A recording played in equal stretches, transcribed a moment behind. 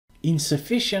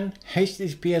insufficient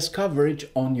HTTPS coverage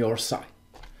on your site.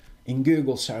 In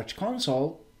Google Search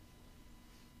Console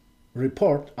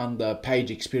report on the page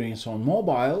experience on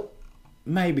mobile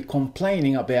may be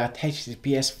complaining about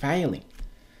HTTPS failing.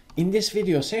 In this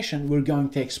video session, we're going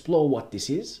to explore what this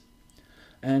is.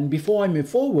 And before I move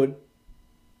forward,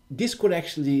 this could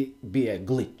actually be a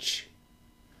glitch,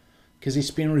 because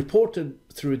it's been reported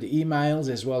through the emails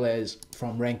as well as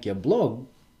from RankYa blog.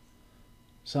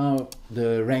 So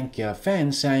the RankYa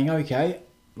fans saying, okay,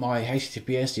 my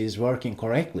HTTPS is working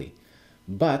correctly,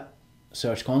 but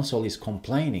Search Console is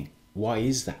complaining. Why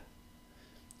is that?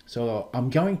 So I'm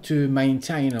going to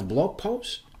maintain a blog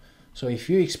post. So if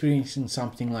you're experiencing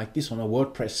something like this on a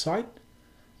WordPress site,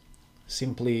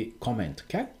 simply comment,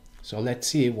 okay? So let's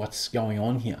see what's going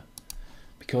on here.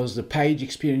 Because the page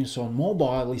experience on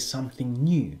mobile is something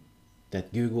new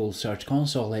that Google Search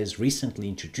Console has recently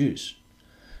introduced.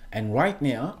 And right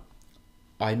now,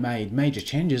 I made major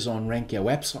changes on RankYa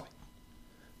website.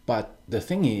 But the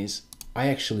thing is, I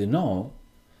actually know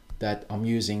that I'm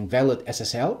using valid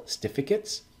SSL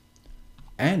certificates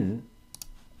and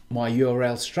my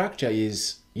URL structure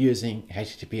is using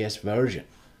HTTPS version.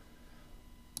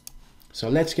 So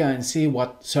let's go and see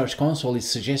what Search Console is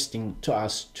suggesting to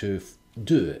us to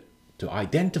do to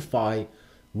identify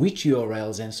which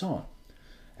URLs and so on.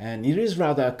 And it is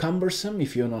rather cumbersome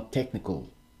if you're not technical,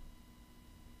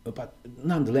 but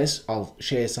nonetheless, I'll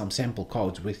share some sample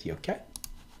codes with you, okay?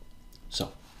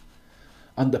 So,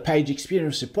 on the page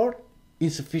experience report,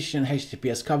 insufficient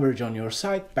HTTPS coverage on your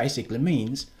site basically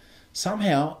means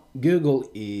somehow Google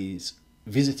is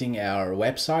visiting our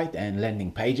website and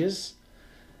landing pages,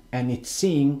 and it's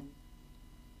seeing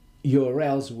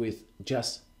URLs with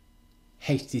just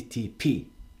HTTP,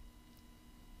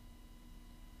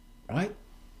 right?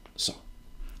 So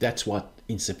that's what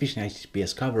insufficient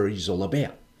HTTPS coverage is all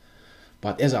about.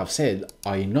 But as I've said,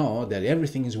 I know that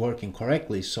everything is working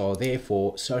correctly, so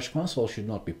therefore Search Console should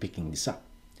not be picking this up.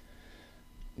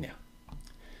 Now,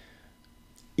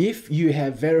 if you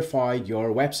have verified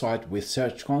your website with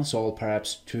Search Console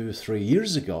perhaps 2-3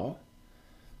 years ago,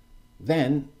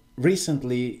 then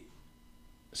recently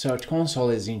Search Console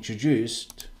has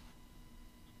introduced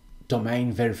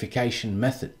domain verification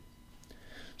method.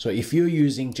 So if you're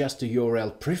using just the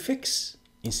URL prefix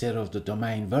instead of the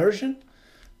domain version,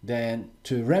 then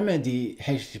to remedy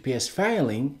HTTPS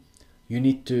failing, you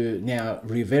need to now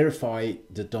re-verify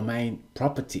the domain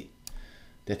property.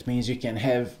 That means you can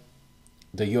have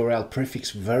the URL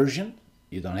prefix version.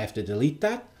 You don't have to delete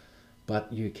that,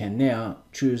 but you can now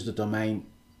choose the domain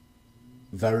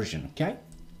version, okay?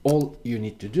 All you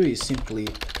need to do is simply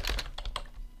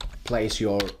place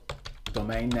your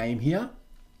domain name here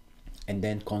and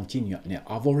then continue. Now,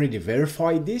 I've already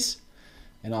verified this,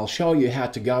 and I'll show you how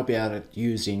to go about it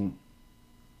using,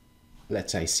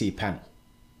 let's say, cPanel.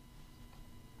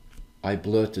 I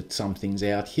blurted some things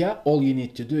out here. All you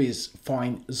need to do is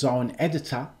find Zone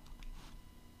Editor,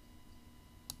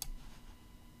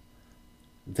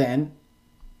 then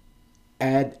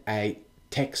add a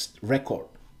text record.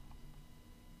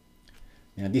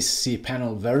 Now this is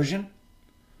cPanel version,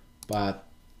 but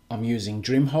I'm using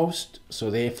DreamHost,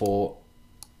 so therefore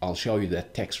I'll show you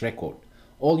that text record.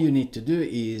 All you need to do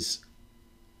is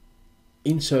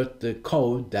insert the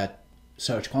code that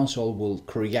Search Console will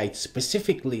create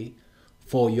specifically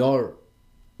for your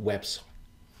website.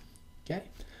 Okay.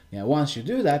 Now, once you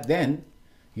do that, then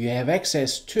you have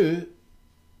access to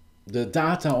the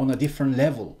data on a different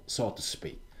level, so to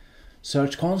speak.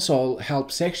 Search Console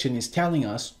help section is telling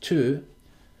us to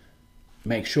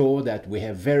make sure that we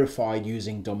have verified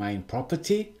using domain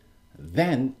property.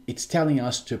 Then it's telling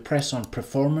us to press on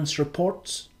performance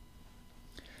reports.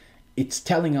 It's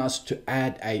telling us to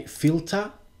add a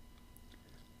filter,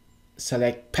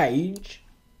 select page.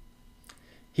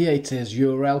 Here it says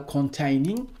URL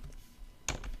containing.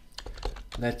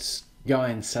 Let's go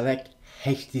and select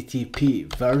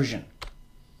HTTP version.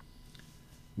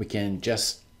 We can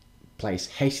just place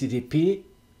HTTP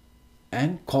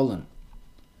and colon.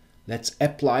 Let's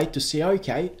apply to see,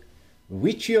 okay,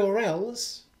 which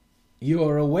URLs you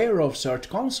are aware of Search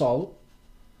Console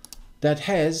that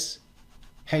has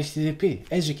HTTP.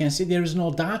 As you can see, there is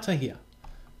no data here.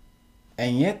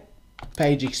 And yet,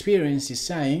 page experience is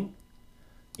saying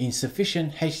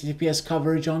insufficient HTTPS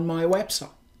coverage on my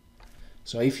website.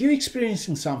 So if you're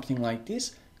experiencing something like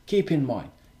this, keep in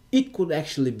mind, it could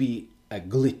actually be a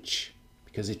glitch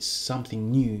because it's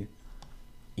something new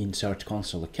in Search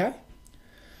Console, okay?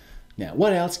 Now,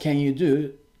 what else can you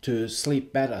do to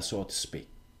sleep better, so to speak?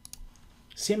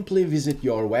 Simply visit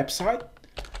your website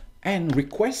and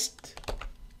request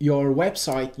your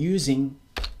website using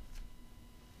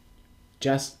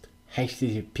just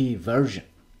HTTP version.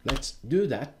 Let's do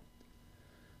that.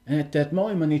 And at that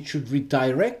moment it should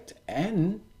redirect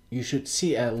and you should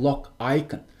see a lock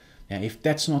icon. Now if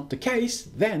that's not the case,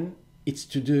 then it's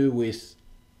to do with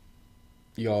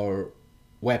your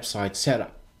website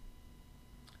setup.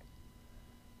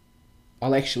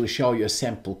 I'll actually show you a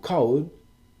sample code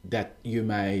that you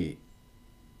may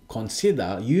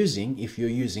consider using if you're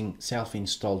using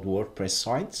self-installed WordPress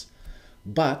sites,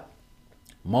 but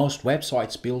most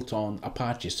websites built on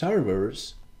Apache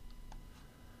servers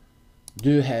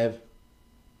do have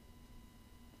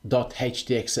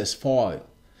 .htaccess file.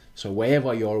 So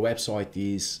wherever your website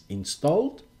is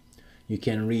installed, you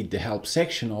can read the help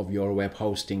section of your web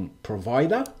hosting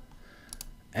provider,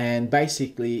 and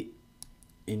basically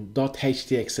in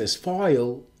 .htaccess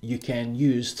file you can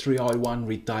use 3i1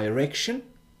 redirection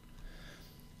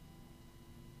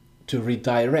to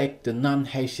redirect the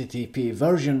non-HTTP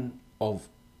version of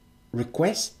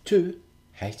request to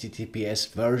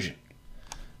HTTPS version.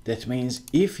 That means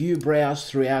if you browse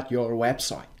throughout your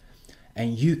website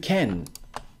and you can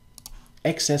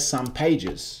access some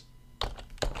pages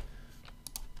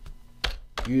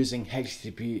using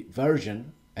HTTP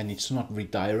version and it's not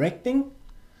redirecting,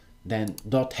 then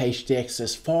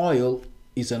 .htaccess file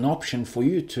is an option for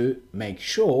you to make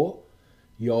sure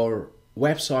your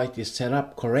website is set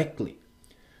up correctly.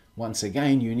 Once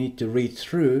again, you need to read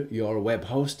through your web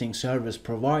hosting service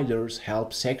provider's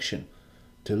help section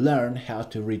to learn how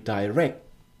to redirect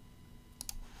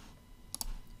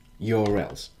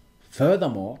URLs.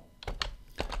 Furthermore,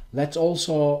 let's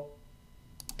also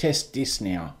test this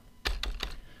now.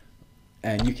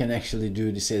 And you can actually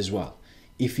do this as well.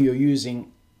 If you're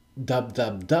using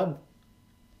www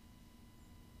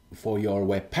for your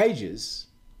web pages,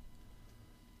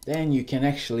 then you can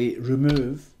actually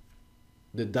remove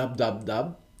the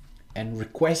www and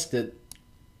request the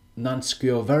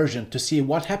non-secure version to see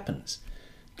what happens.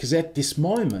 Because at this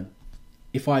moment,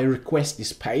 if I request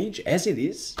this page as it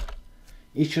is,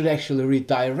 it should actually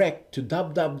redirect to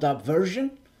www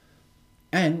version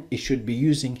and it should be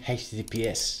using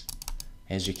HTTPS,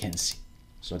 as you can see.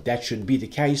 So that should be the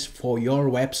case for your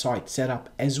website setup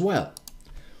as well.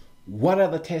 What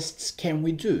other tests can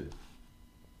we do?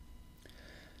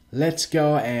 Let's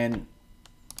go and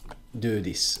do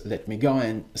this. Let me go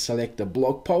and select the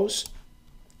blog post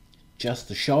just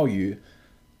to show you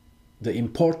the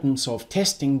importance of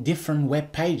testing different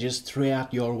web pages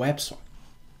throughout your website.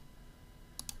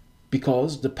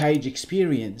 Because the page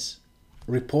experience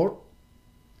report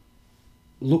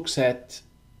looks at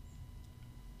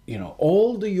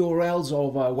all the URLs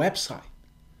of a website.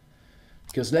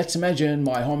 Because let's imagine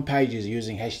my home page is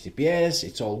using HTTPS,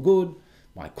 it's all good.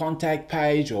 My contact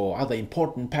page or other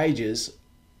important pages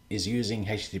is using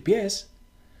HTTPS,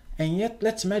 and yet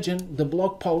let's imagine the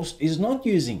blog post is not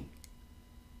using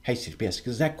HTTPS,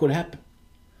 because that could happen.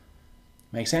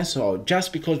 Make sense? So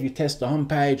just because you test the home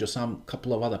page or some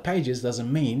couple of other pages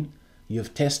doesn't mean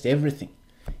you've tested everything.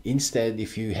 Instead,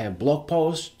 if you have blog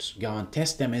posts, go and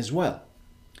test them as well.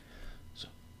 So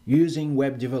using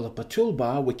Web Developer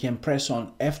Toolbar, we can press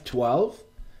on F12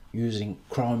 using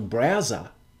Chrome browser,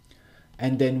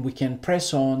 and then we can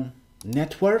press on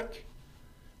network,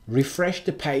 refresh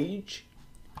the page.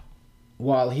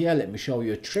 While here, let me show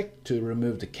you a trick to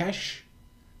remove the cache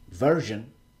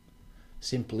version.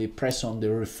 Simply press on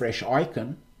the refresh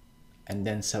icon and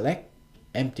then select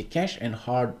empty cache and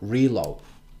hard reload.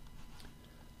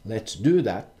 Let's do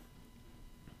that.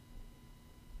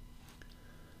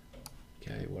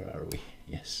 Okay, where are we?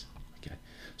 Yes. Okay.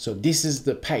 So this is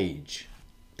the page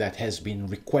that has been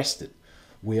requested.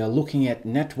 We are looking at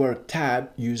network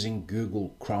tab using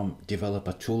Google Chrome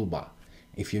Developer Toolbar.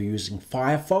 If you're using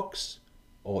Firefox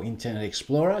or Internet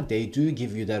Explorer, they do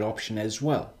give you that option as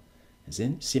well. As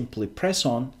in, simply press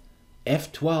on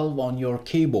F12 on your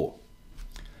keyboard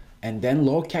and then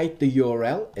locate the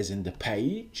URL as in the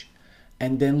page,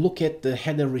 and then look at the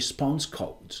header response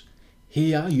codes.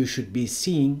 Here you should be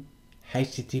seeing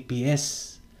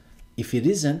HTTPS. If it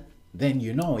isn't, then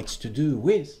you know it's to do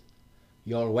with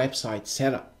your website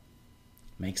setup.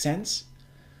 Make sense?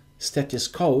 Status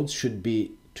codes should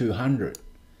be 200.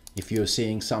 If you're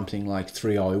seeing something like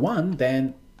 3i1,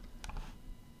 then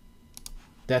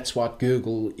that's what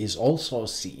Google is also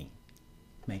seeing.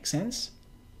 Make sense?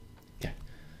 Okay.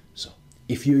 So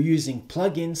if you're using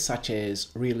plugins such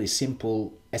as really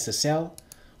simple SSL,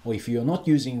 or if you're not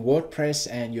using WordPress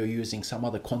and you're using some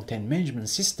other content management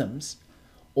systems,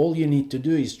 all you need to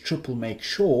do is triple make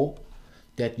sure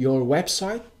that your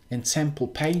website and sample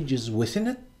pages within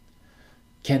it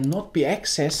cannot be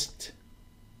accessed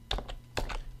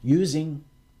using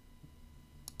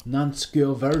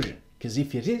non-secure version. Because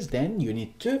if it is, then you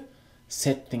need to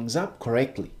set things up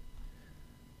correctly.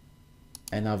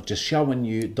 And I've just shown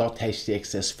you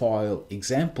 .htaccess file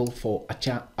example for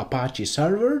Apache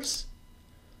servers.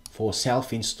 For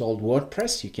self-installed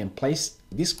WordPress, you can place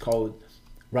this code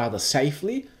rather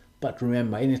safely, but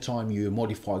remember, anytime you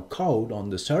modify code on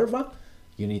the server,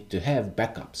 you need to have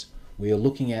backups. We are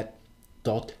looking at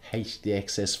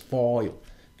 .htaccess file,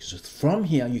 because from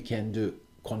here you can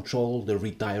control the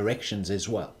redirections as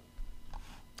well.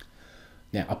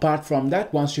 Now, apart from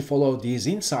that, once you follow these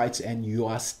insights and you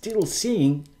are still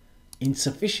seeing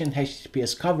insufficient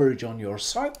HTTPS coverage on your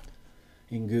site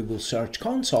in Google Search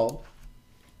Console,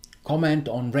 comment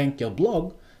on RankYa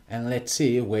blog and let's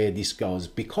see where this goes,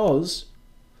 because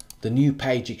the new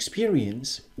page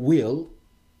experience will,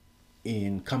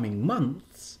 in coming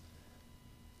months,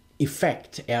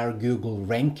 affect our Google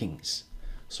rankings.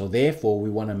 So therefore, we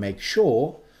want to make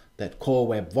sure that core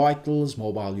web vitals,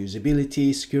 mobile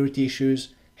usability, security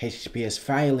issues, HTTPS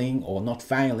failing or not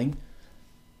failing,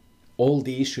 all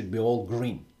these should be all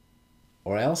green,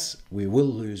 or else we will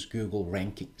lose Google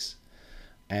rankings.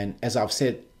 And as I've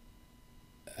said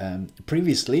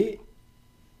previously,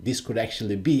 this could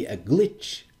actually be a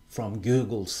glitch from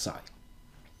Google's side.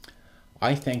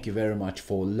 I thank you very much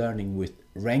for learning with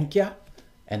RankYa,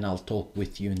 and I'll talk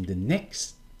with you in the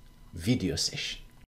next video session.